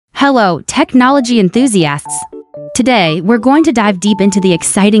Hello, technology enthusiasts! Today, we're going to dive deep into the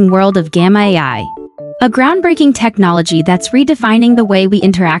exciting world of Gamma AI, a groundbreaking technology that's redefining the way we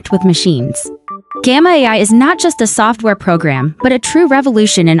interact with machines. Gamma AI is not just a software program, but a true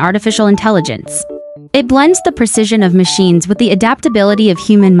revolution in artificial intelligence. It blends the precision of machines with the adaptability of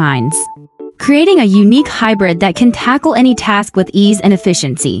human minds, creating a unique hybrid that can tackle any task with ease and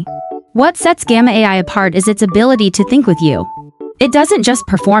efficiency. What sets Gamma AI apart is its ability to think with you. It doesn't just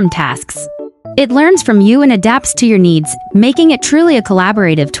perform tasks. It learns from you and adapts to your needs, making it truly a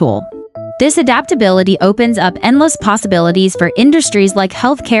collaborative tool. This adaptability opens up endless possibilities for industries like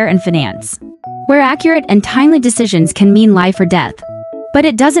healthcare and finance, where accurate and timely decisions can mean life or death. But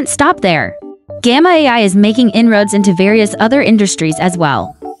it doesn't stop there. Gamma AI is making inroads into various other industries as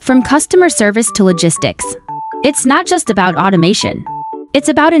well, from customer service to logistics. It's not just about automation. It's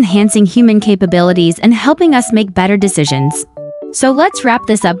about enhancing human capabilities and helping us make better decisions. So let's wrap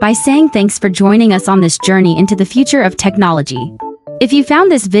this up by saying thanks for joining us on this journey into the future of technology. If you found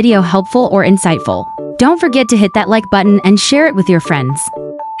this video helpful or insightful, don't forget to hit that like button and share it with your friends.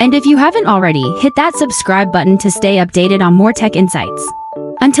 And if you haven't already, hit that subscribe button to stay updated on more tech insights.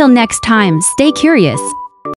 Until next time, stay curious.